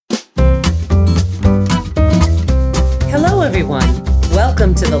everyone.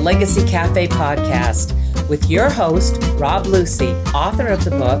 Welcome to the Legacy Cafe podcast with your host, Rob Lucy, author of the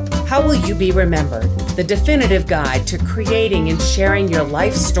book, How Will You Be Remembered? The definitive guide to creating and sharing your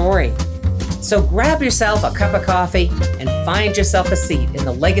life story. So grab yourself a cup of coffee and find yourself a seat in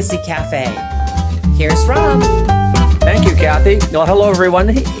the Legacy Cafe. Here's Rob. Thank you, Kathy. Well, hello, everyone.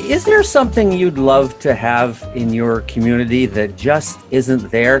 Is there something you'd love to have in your community that just isn't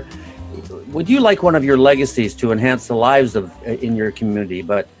there? Would you like one of your legacies to enhance the lives in your community?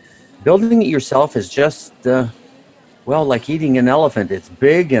 But building it yourself is just, like eating an elephant. It's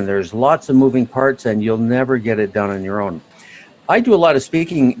big and there's lots of moving parts and you'll never get it done on your own. I do a lot of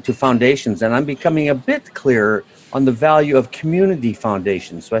speaking to foundations and I'm becoming a bit clearer on the value of community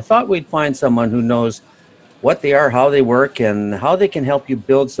foundations. So I thought we'd find someone who knows what they are, how they work, and how they can help you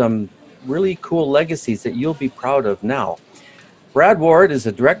build some really cool legacies that you'll be proud of now. Brad Ward is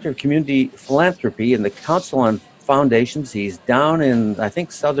the Director of Community Philanthropy in the Council on Foundations. He's down in, I think,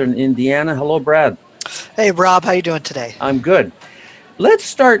 southern Indiana. Hello, Brad. Hey, Rob. How you doing today? I'm good. Let's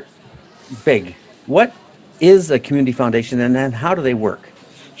start big. What is a community foundation and then how do they work?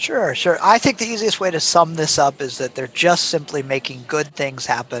 Sure. I think the easiest way to sum this up is that they're just simply making good things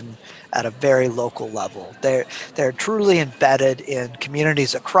happen at a very local level. They're truly embedded in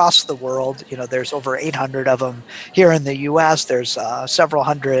communities across the world. You know, there's over 800 of them here in the U.S. There's several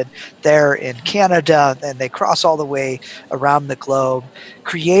hundred there in Canada, and they cross all the way around the globe,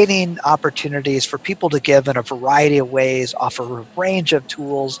 creating opportunities for people to give in a variety of ways, offer a range of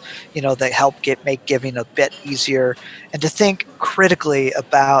tools, that help make giving a bit easier, and to think critically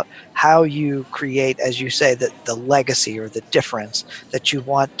about how you create, as you say, the legacy or the difference that you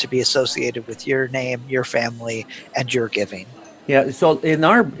want to be associated with your name, your family, and your giving. Yeah, so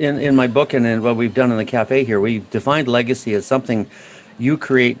in my book and in what we've done in the cafe here, we've defined legacy as something you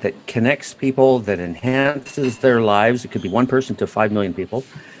create that connects people, that enhances their lives. It could be one person to 5 million people.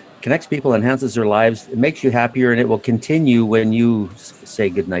 Connects people, enhances their lives, it makes you happier, and it will continue when you say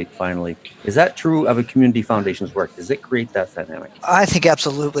goodnight finally. Is that true of a community foundation's work? Does it create that dynamic? I think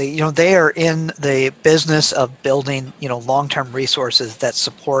absolutely. They are in the business of building, long-term resources that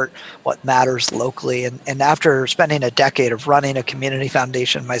support what matters locally. And after spending a decade of running a community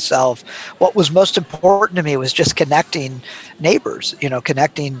foundation myself, what was most important to me was just connecting neighbors,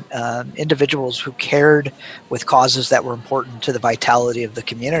 connecting individuals who cared with causes that were important to the vitality of the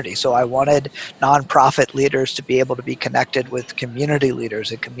community. So I wanted nonprofit leaders to be able to be connected with community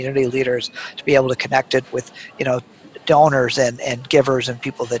leaders, and community leaders to be able to connect it with, donors and givers and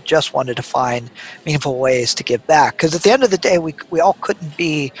people that just wanted to find meaningful ways to give back. Because at the end of the day, we all couldn't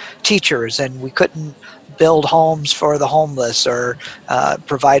be teachers, and we couldn't build homes for the homeless or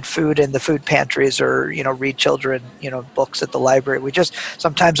provide food in the food pantries or, read children, books at the library.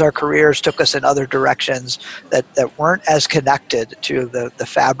 Sometimes our careers took us in other directions that weren't as connected to the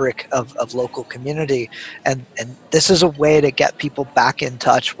fabric of local community. And this is a way to get people back in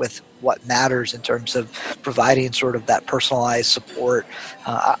touch with what matters in terms of providing sort of that personalized support.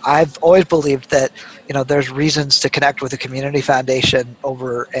 I've always believed that, there's reasons to connect with a community foundation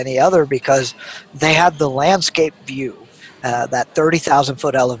over any other because they have the landscape view, that 30,000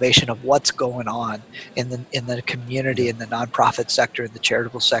 foot elevation of what's going on in the community, in the nonprofit sector, in the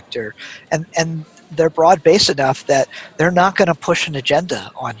charitable sector. And they're broad-based enough that they're not going to push an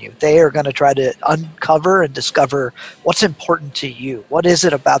agenda on you. They are going to try to uncover and discover what's important to you. What is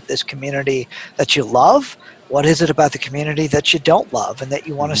it about this community that you love? What is it about the community that you don't love and that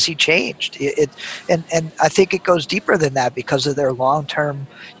you want to see changed? And I think it goes deeper than that because of their long-term,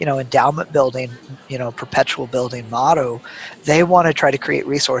 endowment building, perpetual building motto. They want to try to create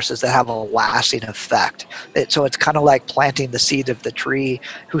resources that have a lasting effect. So it's kind of like planting the seed of the tree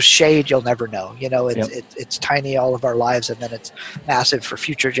whose shade you'll never know. It's tiny all of our lives, and then it's massive for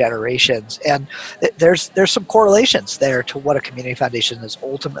future generations. And there's some correlations there to what a community foundation is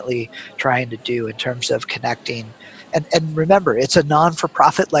ultimately trying to do in terms of connecting. And remember, it's a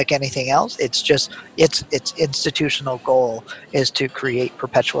non-for-profit like anything else. It's just its institutional goal is to create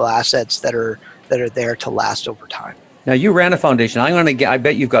perpetual assets that are there to last over time. Now, you ran a foundation. I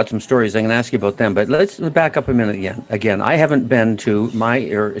bet you've got some stories. I'm going to ask you about them, but let's back up a minute again. I haven't been to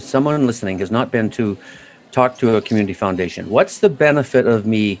or someone listening has not been to talk to a community foundation. What's the benefit of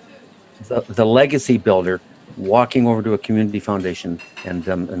me, the legacy builder, walking over to a community foundation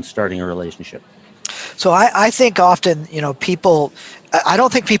and starting a relationship? So I think often, people, I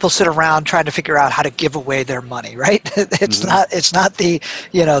don't think people sit around trying to figure out how to give away their money, right? It's not the,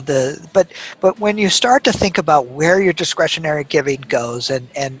 but when you start to think about where your discretionary giving goes,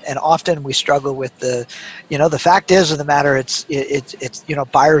 and often we struggle with the fact is of the matter, it's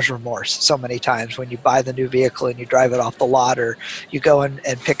buyer's remorse so many times when you buy the new vehicle and you drive it off the lot, or you go and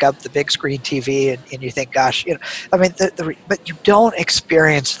pick up the big screen TV and you think, gosh, but you don't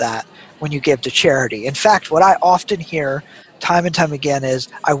experience that when you give to charity. In fact, what I often hear time and time again is,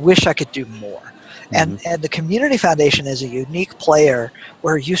 I wish I could do more. And the Community Foundation is a unique player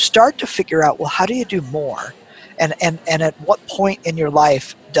where you start to figure out, well, how do you do more? And at what point in your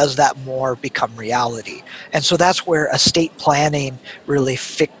life does that more become reality? And so that's where estate planning really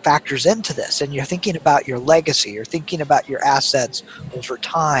factors into this. And you're thinking about your legacy, you're thinking about your assets over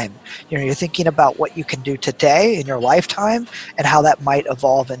time. You're thinking about what you can do today in your lifetime and how that might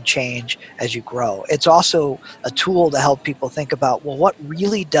evolve and change as you grow. It's also a tool to help people think about, well, what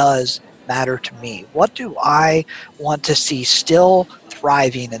really does matter to me? What do I want to see still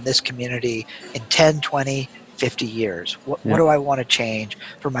thriving in this community in 10, 20, 50 years? What do I want to change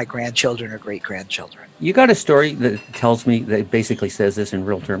for my grandchildren or great-grandchildren? You got a story that tells me, that basically says this in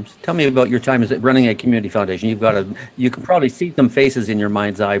real terms. Tell me about your time as running a community foundation. You can probably see some faces in your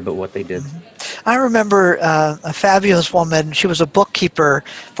mind's eye, but what they did. I remember a fabulous woman. She was a bookkeeper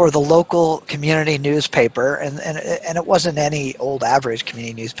for the local community newspaper, and it wasn't any old average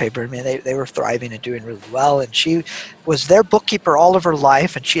community newspaper. I mean, they were thriving and doing really well, and she was their bookkeeper all of her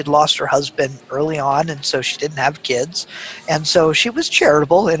life, and she had lost her husband early on, and so she didn't have kids, and so she was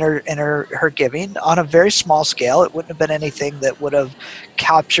charitable in her giving on a very small scale. It wouldn't have been anything that would have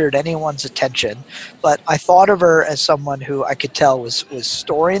captured anyone's attention, but I thought of her as someone who I could tell was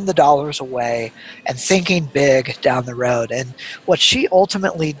storing the dollars away and thinking big down the road. And what she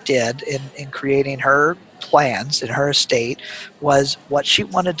ultimately did in creating her plans in her estate was what she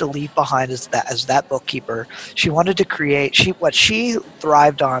wanted to leave behind as that bookkeeper. She wanted to create, what she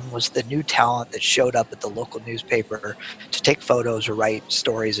thrived on was the new talent that showed up at the local newspaper to take photos or write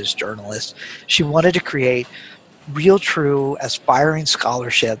stories as journalists. She wanted to create real, true, aspiring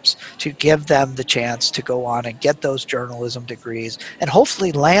scholarships to give them the chance to go on and get those journalism degrees and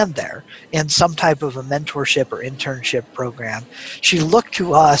hopefully land there in some type of a mentorship or internship program. She looked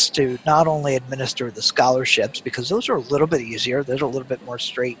to us to not only administer the scholarships, because those are a little bit easier, those are a little bit more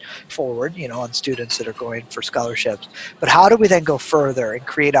straightforward, on students that are going for scholarships, but how do we then go further and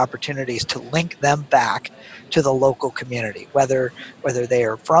create opportunities to link them back to the local community, whether they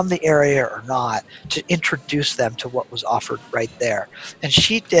are from the area or not, to introduce them to what was offered right there. And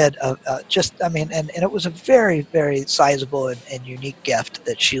she did and it was a very, very sizable and unique gift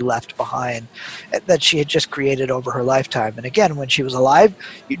that she left behind, that she had just created over her lifetime. And again, when she was alive,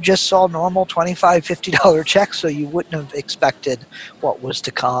 you just saw normal $25, $50 checks, so you wouldn't have expected what was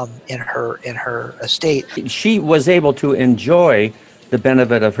to come in her estate. She was able to enjoy the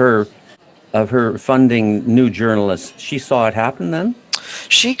benefit of her funding new journalists. She saw it happen then?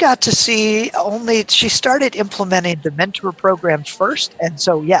 She got to see she started implementing the mentor programs first. And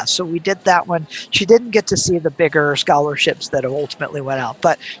so we did that one. She didn't get to see the bigger scholarships that ultimately went out,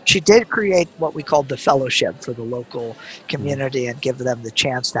 but she did create what we called the fellowship for the local community and give them the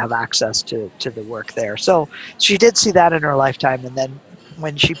chance to have access to the work there. So she did see that in her lifetime. And then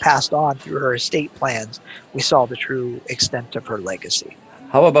when she passed on through her estate plans, we saw the true extent of her legacy.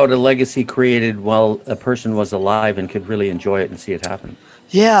 How about a legacy created while a person was alive and could really enjoy it and see it happen?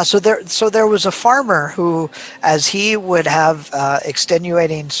 Yeah, so there was a farmer who, as he would have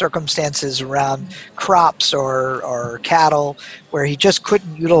extenuating circumstances around crops or cattle, where he just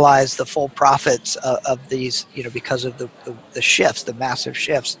couldn't utilize the full profits of these, because of the shifts, the massive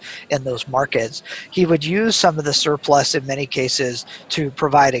shifts in those markets, he would use some of the surplus in many cases to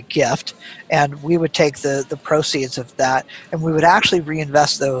provide a gift, and we would take the proceeds of that and we would actually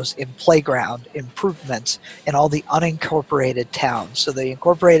reinvest those in playground improvements in all the unincorporated towns. So the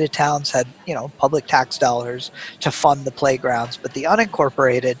incorporated towns had, public tax dollars to fund the playgrounds, but the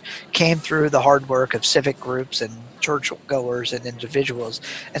unincorporated came through the hard work of civic groups and church goers and individuals.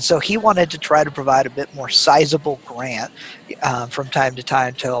 And so he wanted to try to provide a bit more sizable grant from time to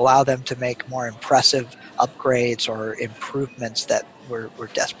time to allow them to make more impressive upgrades or improvements that were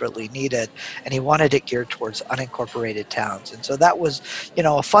desperately needed. And he wanted it geared towards unincorporated towns. And so that was,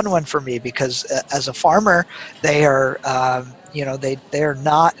 a fun one for me, because as a farmer, they are, they're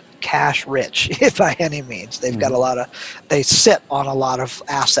not cash rich by any means. They've got they sit on a lot of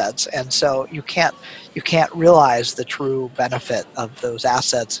assets, and so you can't realize the true benefit of those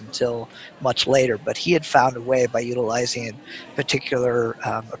assets until much later. But he had found a way by utilizing particular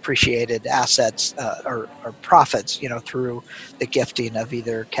appreciated assets or profits, through the gifting of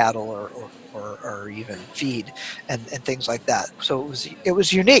either cattle or even feed and things like that. So it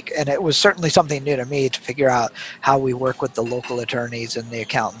was unique, and it was certainly something new to me to figure out how we work with the local attorneys and the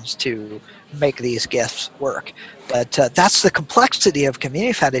accountants to make these gifts work. But that's the complexity of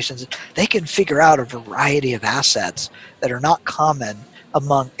community foundations. They can figure out a variety of assets that are not common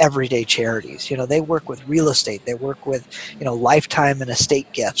among everyday charities. They work with real estate, they work with lifetime and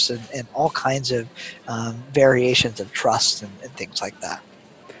estate gifts, and all kinds of variations of trusts and things like that.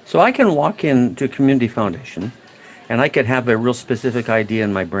 So I can walk into a community foundation and I could have a real specific idea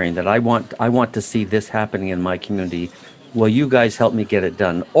in my brain that I want to see this happening in my community. Will you guys help me get it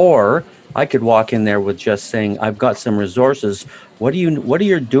done? Or I could walk in there with just saying, I've got some resources. What are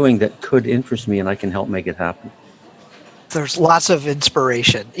you doing that could interest me and I can help make it happen? There's lots of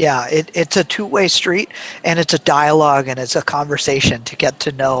inspiration. Yeah, it's a two-way street, and it's a dialogue, and it's a conversation to get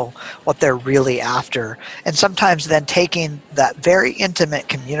to know what they're really after. And sometimes then taking that very intimate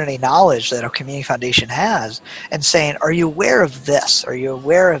community knowledge that a community foundation has and saying, are you aware of this? Are you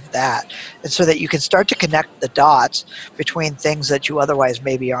aware of that? And so that you can start to connect the dots between things that you otherwise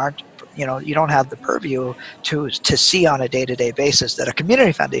maybe aren't, you don't have the purview to see on a day-to-day basis that a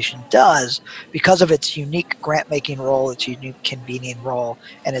community foundation does because of its unique grant-making role, its unique convening role,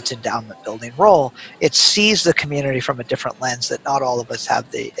 and its endowment building role. It sees the community from a different lens that not all of us have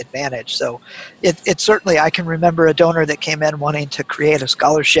the advantage. So it certainly, I can remember a donor that came in wanting to create a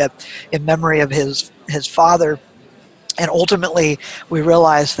scholarship in memory of his father. And ultimately, we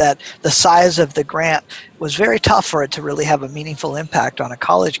realized that the size of the grant was very tough for it to really have a meaningful impact on a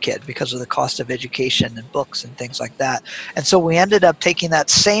college kid because of the cost of education and books and things like that. And so we ended up taking that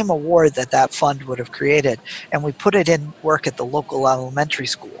same award that fund would have created, and we put it in work at the local elementary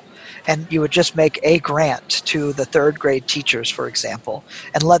school. And you would just make a grant to the third grade teachers, for example,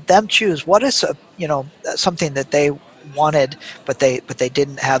 and let them choose what is something that they wanted, but they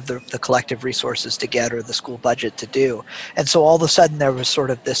didn't have the collective resources to get or the school budget to do. And so all of a sudden there was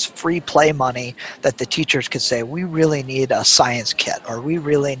sort of this free play money that the teachers could say, we really need a science kit, or we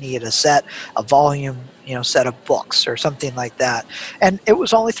really need a volume set of books or something like that. And it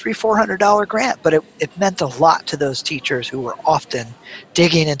was only $300-400 grant, but it meant a lot to those teachers who were often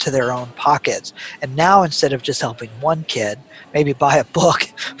digging into their own pockets. And now, instead of just helping one kid maybe buy a book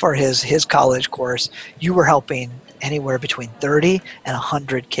for his college course, you were helping anywhere between 30 and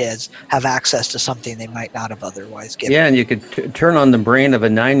 100 kids have access to something they might not have otherwise given. Yeah, and you could turn on the brain of a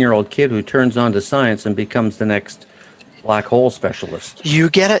 9-year-old kid who turns on to science and becomes the next black hole specialist. You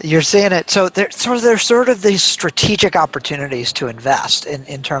get it. You're seeing it. So there's sort of these strategic opportunities to invest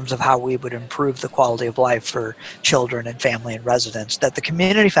in terms of how we would improve the quality of life for children and family and residents that the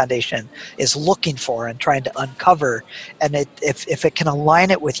Community Foundation is looking for and trying to uncover. And if it can align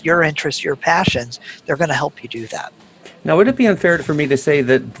it with your interests, your passions, they're going to help you do that. Now, would it be unfair for me to say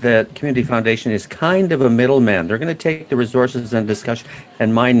that Community Foundation is kind of a middleman? They're going to take the resources and discussion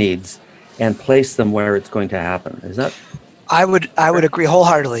and my needs and place them where it's going to happen. Is that? I would agree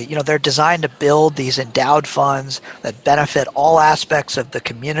wholeheartedly. They're designed to build these endowed funds that benefit all aspects of the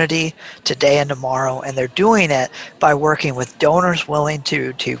community today and tomorrow, and they're doing it by working with donors willing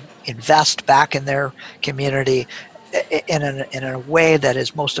to invest back in their community in a way that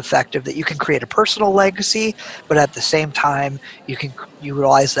is most effective, that you can create a personal legacy, but at the same time you can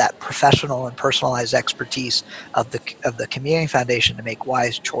utilize that professional and personalized expertise of the Community Foundation to make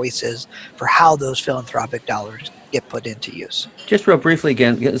wise choices for how those philanthropic dollars get put into use. Just real briefly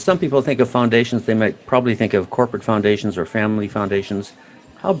again, some people think of foundations, they might probably think of corporate foundations or family foundations.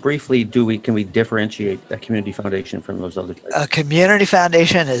 How briefly can we differentiate a community foundation from those other types? A community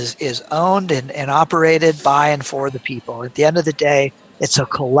foundation is owned and operated by and for the people. At the end of the day, it's a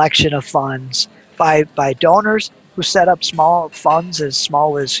collection of funds by donors who set up small funds as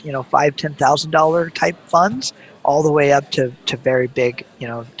small as $5,000-10,000 type funds, all the way up to very big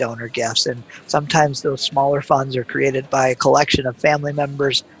donor gifts. And sometimes those smaller funds are created by a collection of family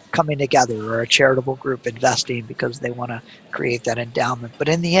members coming together, or a charitable group investing because they want to create that endowment. But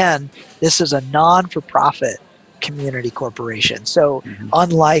in the end, this is a non-for-profit community corporation. So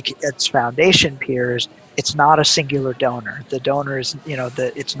unlike its foundation peers, it's not a singular donor. The donor is,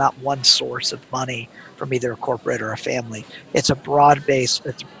 it's not one source of money from either a corporate or a family. It's a broad base,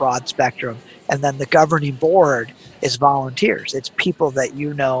 it's a broad spectrum. And then the governing board is volunteers. It's people that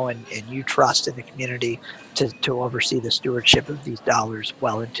you know and you trust in the community to oversee the stewardship of these dollars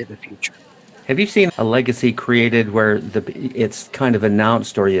well into the future. Have you seen a legacy created where it's kind of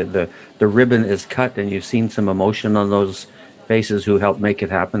announced, or the ribbon is cut, and you've seen some emotion on those faces who helped make it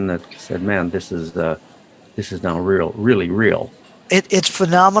happen, that said, "Man, this is now real, really real"? It's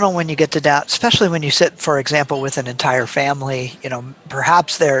phenomenal when you get to that, especially when you sit, for example, with an entire family.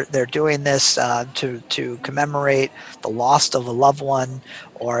 Perhaps they're doing this to commemorate the loss of a loved one,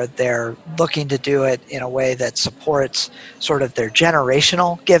 or they're looking to do it in a way that supports sort of their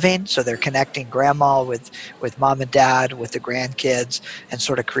generational giving. So they're connecting grandma with mom and dad, with the grandkids, and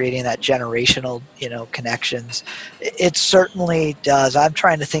sort of creating that generational, connections. It certainly does. I'm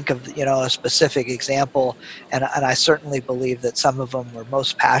trying to think of, a specific example, and I certainly believe that some of them were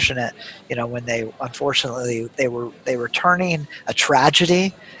most passionate, when unfortunately they were turning a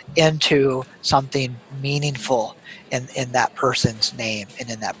tragedy into something meaningful in that person's name and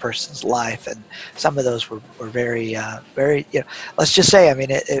in that person's life. And some of those were very, very, let's just say,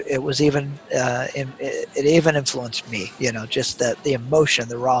 it was even, it even influenced me, just the emotion,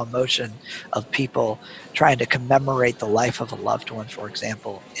 the raw emotion of people trying to commemorate the life of a loved one, for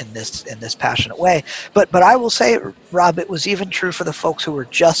example, in this passionate way. But I will say, Rob, it was even true for the folks who were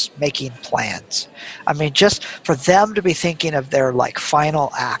just making plans. Just for them to be thinking of their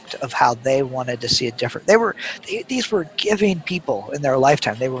final act of how they wanted to see it different. These were giving people in their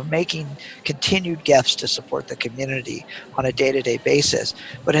lifetime. They were making continued gifts to support the community on a day-to-day basis.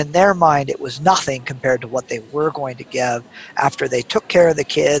 But in their mind, it was nothing compared to what they were going to give after they took care of the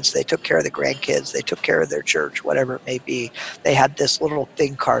kids, they took care of the grandkids, they took care of their church, whatever it may be. They had this little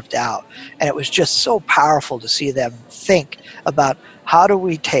thing carved out. And it was just so powerful to see them think about, how do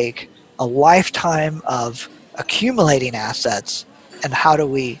we take a lifetime of accumulating assets and how do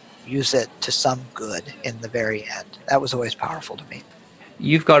we use it to some good in the very end? That was always powerful to me.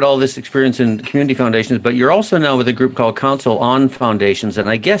 You've got all this experience in community foundations, but you're also now with a group called Council on Foundations, and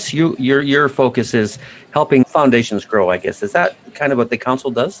I guess your focus is helping foundations grow, I guess. Is that kind of what the council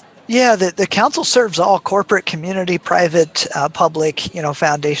does? Yeah, the council serves all corporate, community, private, public,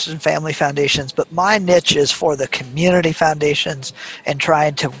 foundations, family foundations. But my niche is for the community foundations and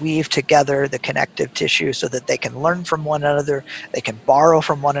trying to weave together the connective tissue so that they can learn from one another, they can borrow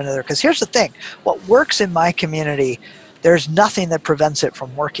from one another. Because here's the thing, what works in my community, there's nothing that prevents it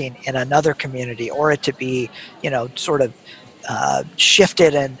from working in another community, or it to be, sort of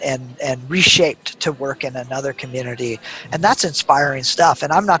shifted and reshaped to work in another community. And that's inspiring stuff.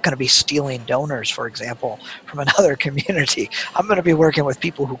 And I'm not going to be stealing donors, for example, from another community. I'm going to be working with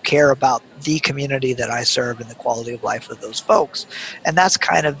people who care about the community that I serve and the quality of life of those folks. And that's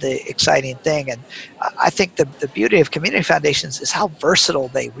kind of the exciting thing. And I think the beauty of community foundations is how versatile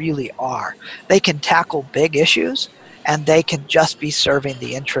they really are. They can tackle big issues, and they can just be serving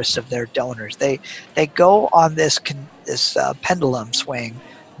the interests of their donors. They go on this pendulum swing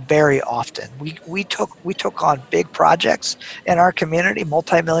very often. We took on big projects in our community,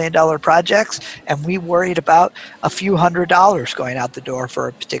 multi-million-dollar projects, and we worried about a few $100s going out the door for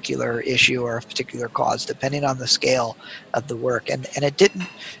a particular issue or a particular cause, depending on the scale of the work. And it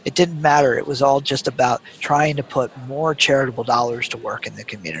didn't matter. It was all just about trying to put more charitable dollars to work in the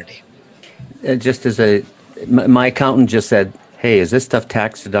community. Just as my accountant just said, "Hey, is this stuff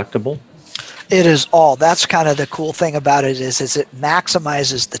tax deductible?" It is all. That's kind of the cool thing about it is it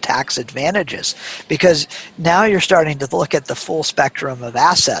maximizes the tax advantages, because now you're starting to look at the full spectrum of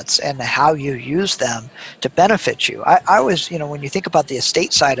assets and how you use them to benefit you. I always, when you think about the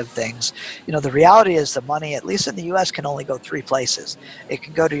estate side of things, the reality is the money, at least in the U.S., can only go three places. It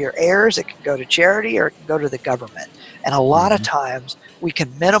can go to your heirs, it can go to charity, or it can go to the government. And a lot of times we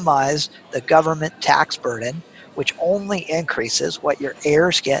can minimize the government tax burden, which only increases what your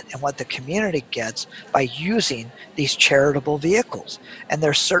heirs get and what the community gets by using these charitable vehicles. And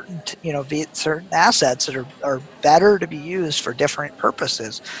there's certain assets that are better to be used for different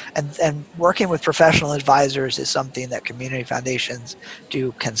purposes. And working with professional advisors is something that community foundations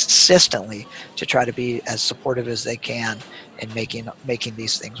do consistently to try to be as supportive as they can in making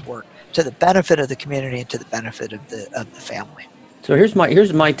these things work to the benefit of the community and to the benefit of the family. So here's my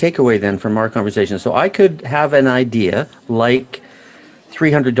takeaway then from our conversation. So I could have an idea like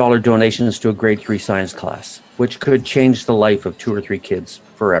 $300 donations to a grade 3 science class, which could change the life of 2 or 3 kids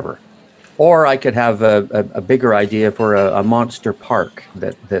forever. Or I could have a bigger idea for a monster park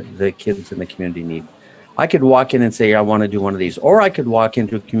that the kids in the community need. I could walk in and say, I want to do one of these. Or I could walk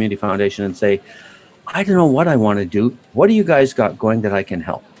into a community foundation and say, I don't know what I want to do. What do you guys got going that I can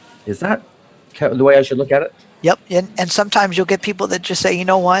help? Is that the way I should look at it? Yep. And sometimes you'll get people that just say, you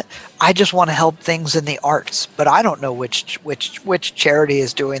know what, I just want to help things in the arts, but I don't know which charity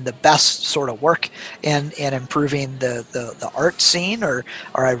is doing the best sort of work in improving the art scene, or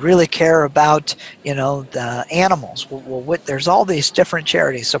I really care about, the animals. Well, there's all these different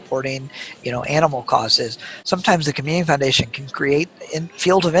charities supporting, animal causes. Sometimes the Community Foundation can create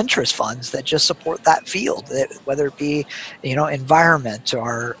field of interest funds that just support that field, whether it be, environment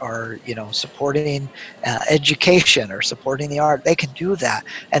or supporting education or supporting the art. They can do that,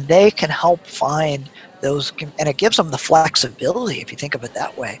 and they can help find those, and it gives them the flexibility, if you think of it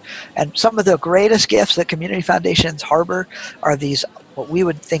that way. And some of the greatest gifts that community foundations harbor are these, what we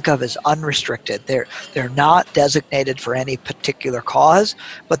would think of as unrestricted. They're not designated for any particular cause,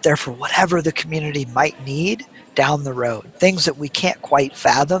 but they're for whatever the community might need down the road, things that we can't quite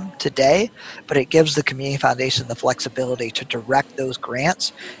fathom today, but it gives the Community Foundation the flexibility to direct those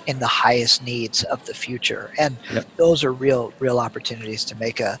grants in the highest needs of the future. And those are real opportunities to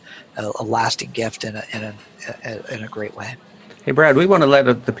make a lasting gift in a great way. Hey, Brad, we want to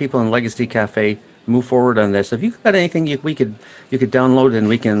let the people in Legacy Cafe move forward on this. Have you got anything you could download and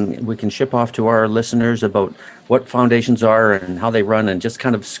we can ship off to our listeners about what foundations are and how they run, and just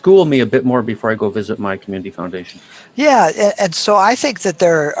kind of school me a bit more before I go visit my community foundation? Yeah, and so I think that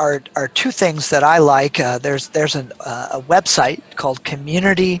there are two things that I like. There's a website called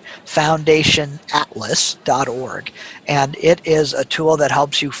communityfoundationatlas.org, and it is a tool that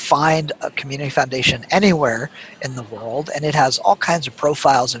helps you find a community foundation anywhere in the world, and it has all kinds of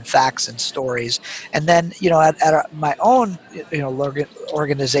profiles and facts and stories. And then, at my own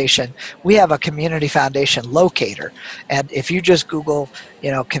organization, we have a community foundation locator, and if you just Google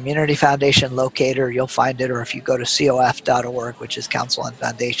community foundation locator, you'll find it. Or if you go to COF.org, which is Council on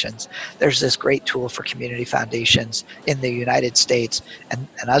Foundations, there's this great tool for community foundations in the United States. And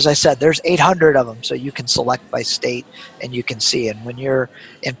as I said, there's 800 of them, so you can select by state and you can see. And when you're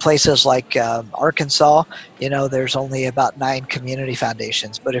in places like Arkansas, there's only about 9 community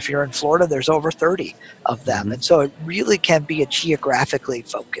foundations. But if you're in Florida, there's over 30 of them. Mm-hmm. And so it really can be geographically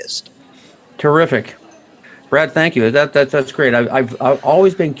focused. Terrific. Brad, thank you. That's great. I've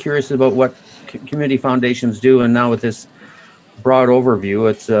always been curious about what community foundations do, and now with this broad overview,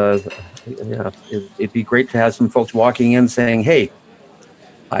 it'd be great to have some folks walking in saying, "Hey,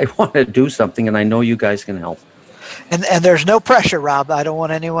 I want to do something, and I know you guys can help." And there's no pressure, Rob. I don't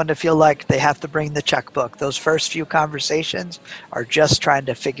want anyone to feel like they have to bring the checkbook. Those first few conversations are just trying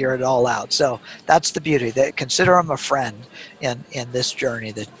to figure it all out. So that's the beauty. Consider them a friend in this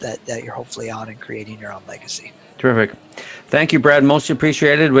journey that you're hopefully on in creating your own legacy. Terrific. Thank you, Brad. Most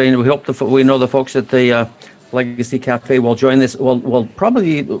appreciated. We hope we know the folks at the Legacy Cafe will join this. We'll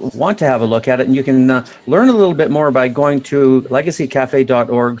probably want to have a look at it, and you can learn a little bit more by going to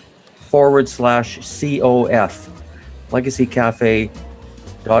legacycafe.org/COF.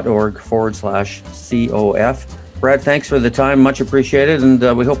 legacycafe.org/COF. Brad, thanks for the time. Much appreciated. And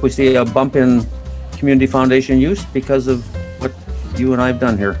we hope we see a bump in community foundation use because of what you and I have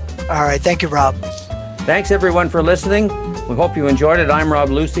done here. All right. Thank you, Rob. Thanks, everyone, for listening. We hope you enjoyed it. I'm Rob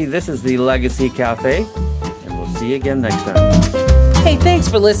Lucey. This is the Legacy Cafe, and we'll see you again next time. Hey, thanks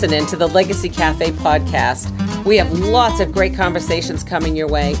for listening to the Legacy Cafe podcast. We have lots of great conversations coming your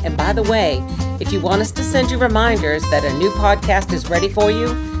way. And by the way, if you want us to send you reminders that a new podcast is ready for you,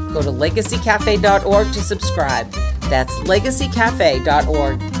 go to legacycafe.org to subscribe. That's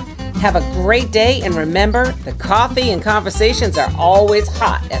legacycafe.org. Have a great day, and remember, the coffee and conversations are always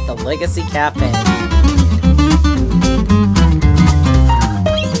hot at the Legacy Cafe.